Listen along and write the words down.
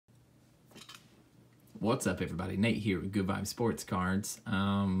What's up, everybody? Nate here with Good Vibe Sports Cards.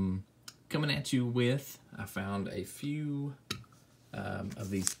 Coming at you with, I found a few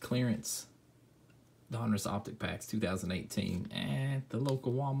of these clearance Donruss Optic packs 2018 at the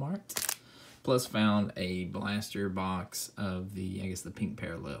local Walmart. Plus found a blaster box of the, I guess, the pink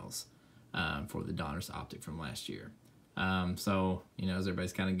parallels for the Donruss Optic from last year. So, you know, as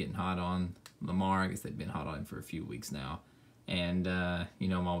everybody's kind of getting hot on Lamar, I guess they've been hot on him for a few weeks now. And, you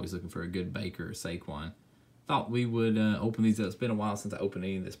know, I'm always looking for a good Baker or Saquon. Thought we would open these up. It's been a while since I opened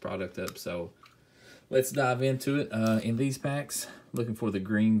any of this product up, so let's dive into it. In these packs, looking for the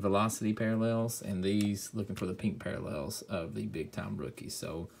green Velocity parallels, and these looking for the pink parallels of the big-time rookies.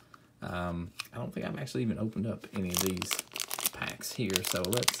 So I don't think I've actually even opened up any of these packs here, so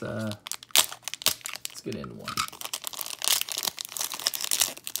let's get into one.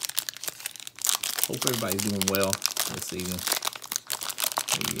 Hope everybody's doing well this evening.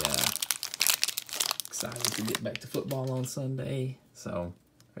 We excited to get back to football on Sunday, so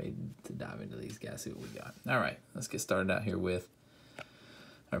ready to dive into these guys, see what we got. All right, let's get started out here with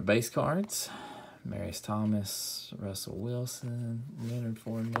our base cards. Marius Thomas, Russell Wilson, Leonard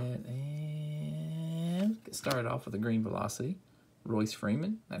Fournette, and get started off with a green Velocity. Royce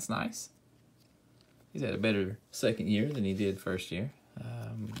Freeman, that's nice. He's had a better second year than he did first year.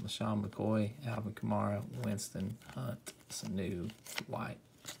 LaShawn McCoy, Alvin Kamara, Winston, Hunt, Sanu, White.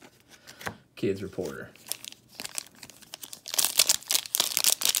 Kids Reporter.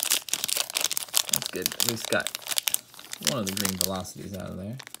 That's good. At least got one of the green Velocities out of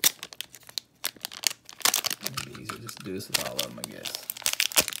there. It'd be easier just to do this with all of them, I guess.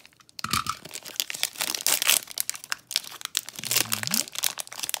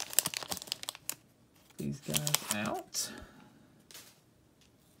 These guys out.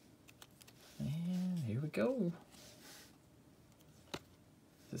 And here we go.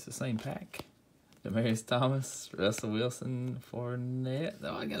 Is this the same pack? Marius Thomas, Russell Wilson, Fournette.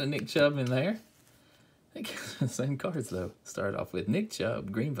 Oh, I got a Nick Chubb in there. I think it's the same cards, though. Start off with Nick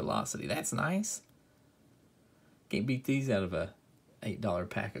Chubb, green Velocity. That's nice. Can't beat these out of a $8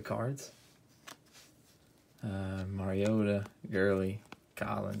 pack of cards. Mariota, Gurley,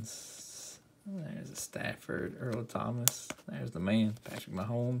 Collins. There's a Stafford, Earl Thomas. There's the man, Patrick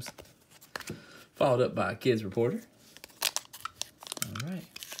Mahomes. Followed up by a Kids Reporter. All right.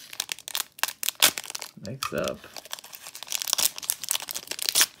 Next up.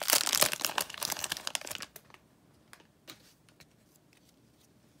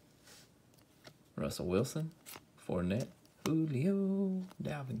 Russell Wilson, Fournette, Julio,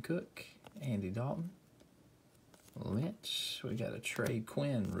 Dalvin Cook, Andy Dalton, Lynch. We got a Trey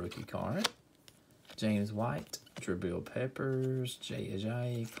Quinn rookie card. James White, Jabril Peppers, Jay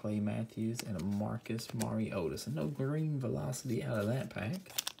Ajayi, Clay Matthews, and a Marcus Mariota. So no green Velocity out of that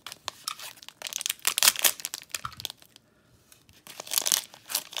pack.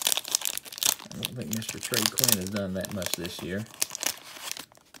 I don't think Mr. Trey Quinn has done that much this year.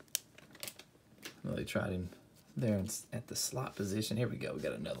 Really tried him there at the slot position. Here we go. We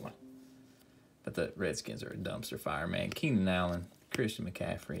got another one. But the Redskins are a dumpster fire, man. Keenan Allen, Christian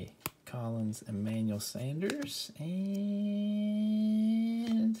McCaffrey, Collins, Emmanuel Sanders, and,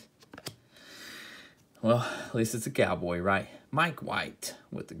 well, at least it's a Cowboy, right? Mike White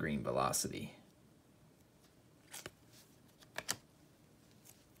with the green Velocity.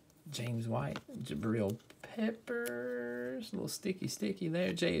 James White, Jabril Peppers, a little sticky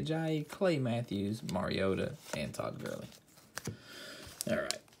there. Jay Ajayi, Clay Matthews, Mariota, and Todd Gurley. All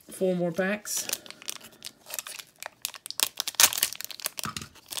right, 4 more packs.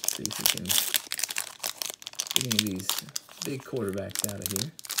 See if we can get any of these big quarterbacks out of here.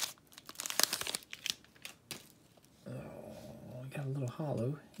 Oh, I got a little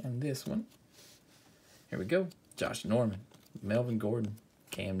hollow in this one. Here we go. Josh Norman, Melvin Gordon,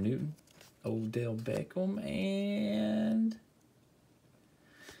 Cam Newton, Odell Beckham, and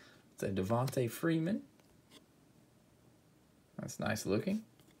it's a Devontae Freeman. That's nice looking.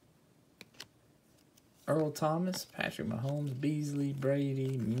 Earl Thomas, Patrick Mahomes, Beasley,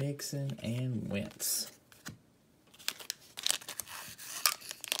 Brady, Mixon, and Wentz.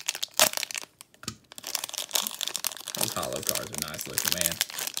 These hollow cards are nice looking, man.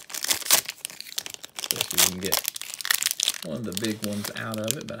 Especially when you get one of the big ones out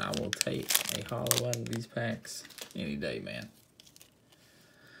of it, but I will take a hollow out of these packs any day, man.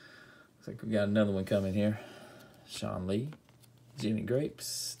 Looks like we got another one coming here. Sean Lee, Jimmy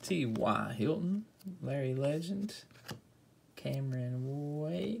Grapes, T.Y. Hilton, Larry Legend, Cameron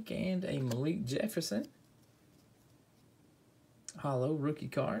Wake, and a Malik Jefferson. Hollow rookie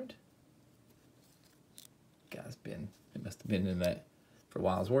card. Guy's been, it must have been in that For a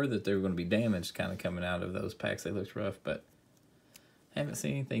while, I was worried that they were going to be damaged kind of coming out of those packs. They looked rough, but haven't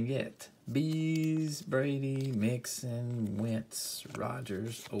seen anything yet. Bees, Brady, Mixon, Wentz,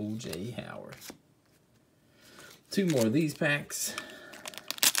 Rodgers, O.J. Howard. 2 more of these packs.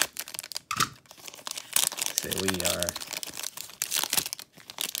 So we are,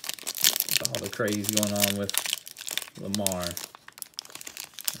 with all the craze going on with Lamar,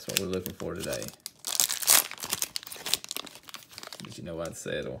 that's what we're looking for today. But you know what?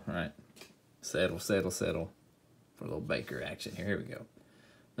 Settle, right? Settle, settle, settle for a little Baker action here. Here we go.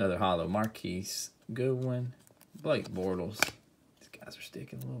 Another hollow. Marquise Goodwin, Blake Bortles. These guys are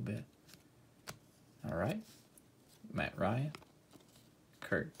sticking a little bit. All right. Matt Ryan,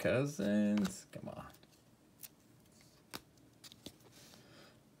 Kirk Cousins. Come on.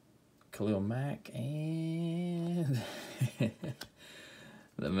 Khalil Mack and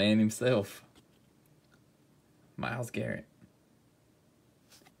the man himself, Myles Garrett.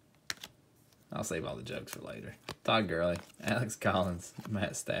 I'll save all the jokes for later. Todd Gurley, Alex Collins,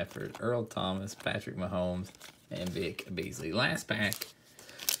 Matt Stafford, Earl Thomas, Patrick Mahomes, and Vic Beasley. Last pack.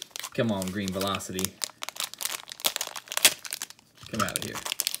 Come on, Green Velocity. Come out of here.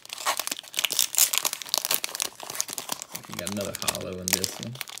 We got another hollow in this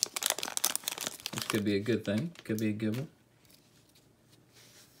one, which could be a good thing. Could be a good one.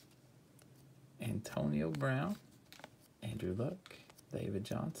 Antonio Brown, Andrew Luck, David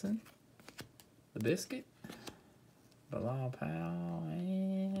Johnson, the Biscuit, Bilal Powell,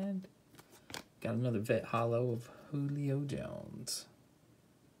 and got another vet hollow of Julio Jones.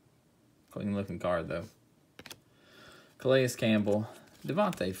 Clean looking card though. Calais Campbell,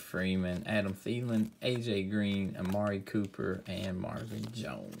 Devontae Freeman, Adam Thielen, AJ Green, Amari Cooper, and Marvin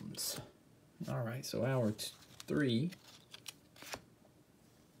Jones. All right, so our 3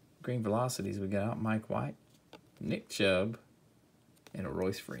 Green Velocities we got: Mike White, Nick Chubb, and a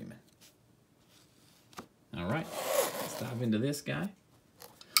Royce Freeman. All right, let's dive into this guy.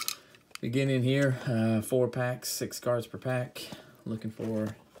 Beginning here, 4 packs, 6 cards per pack. Looking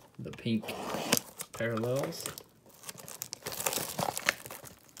for the pink parallels.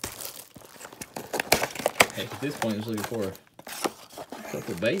 Heck, at this point, I was looking for a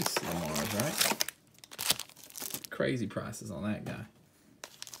couple base Lamars, right? Crazy prices on that guy.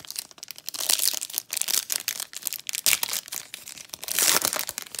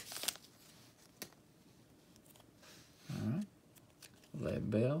 All right.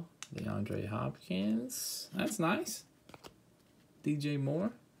 Lev Bell, DeAndre Hopkins. That's nice. DJ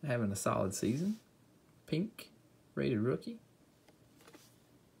Moore having a solid season. Pink, rated rookie.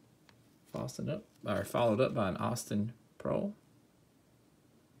 Followed up by an Austin Proehl.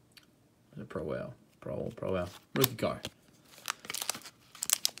 Is it Proehl? Proehl. Rookie card.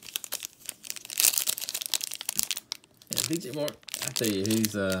 Yeah, DJ Moore, I tell you,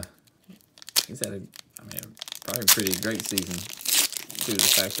 he's had probably a pretty great season due to the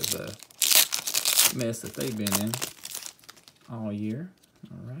fact of the mess that they've been in all year.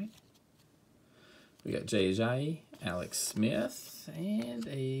 All right. We got Jay Ajayi, Alex Smith, and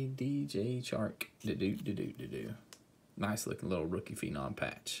a DJ Chark. Nice looking little rookie phenom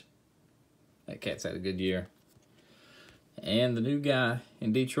patch. That cat's had a good year. And the new guy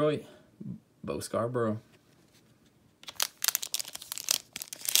in Detroit, Bo Scarborough.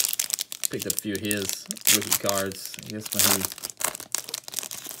 Picked up a few of his rookie cards, I guess, when he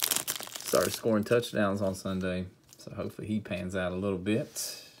started scoring touchdowns on Sunday. So hopefully he pans out a little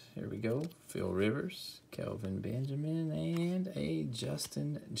bit. Here we go. Phil Rivers, Kelvin Benjamin, and a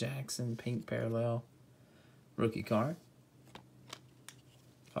Justin Jackson pink parallel rookie card.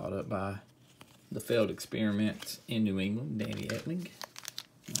 Followed up by the failed experiment in New England, Danny Etling.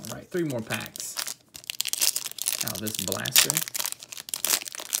 All right, 3 more packs out of this blaster.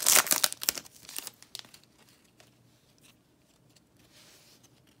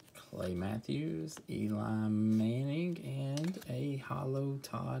 Clay Matthews, Eli Manning, and a hollow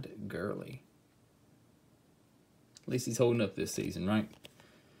Todd Gurley. At least he's holding up this season, right?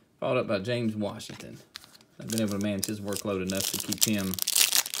 Followed up by James Washington. I've been able to manage his workload enough to keep him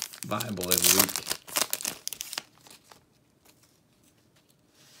viable every week.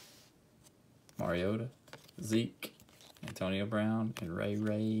 Mariota, Zeke, Antonio Brown, and Ray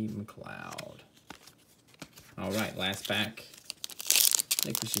McLeod. All right, last pack. I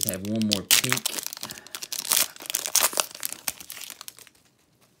think we should have one more pink.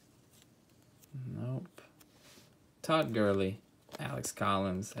 Nope. Todd Gurley, Alex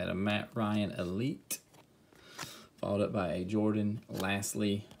Collins, had a Matt Ryan Elite, followed up by a Jordan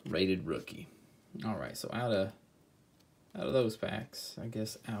Lastly rated rookie. All right, so out of those packs, I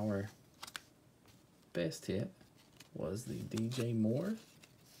guess our best hit was the DJ Moore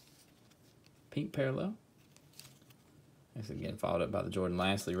pink parallel. This again followed up by the Jordan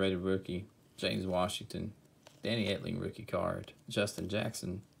Lastly rated rookie, James Washington, Danny Etling rookie card, Justin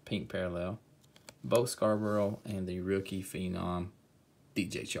Jackson pink parallel, Bo Scarborough, and the rookie phenom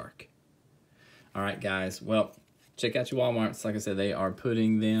DJ Chark. All right, guys. Well, check out your Walmarts. Like I said, they are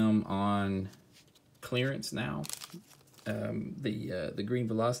putting them on clearance now. The Green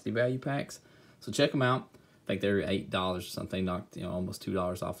Velocity value packs. So check them out. I think they're $8 or something, knocked almost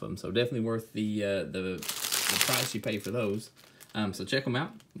 $2 off of them. So definitely worth the price you pay for those. So check them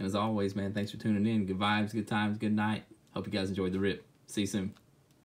out. And as always, man, thanks for tuning in. Good vibes, good times, good night. Hope you guys enjoyed the rip. See you soon.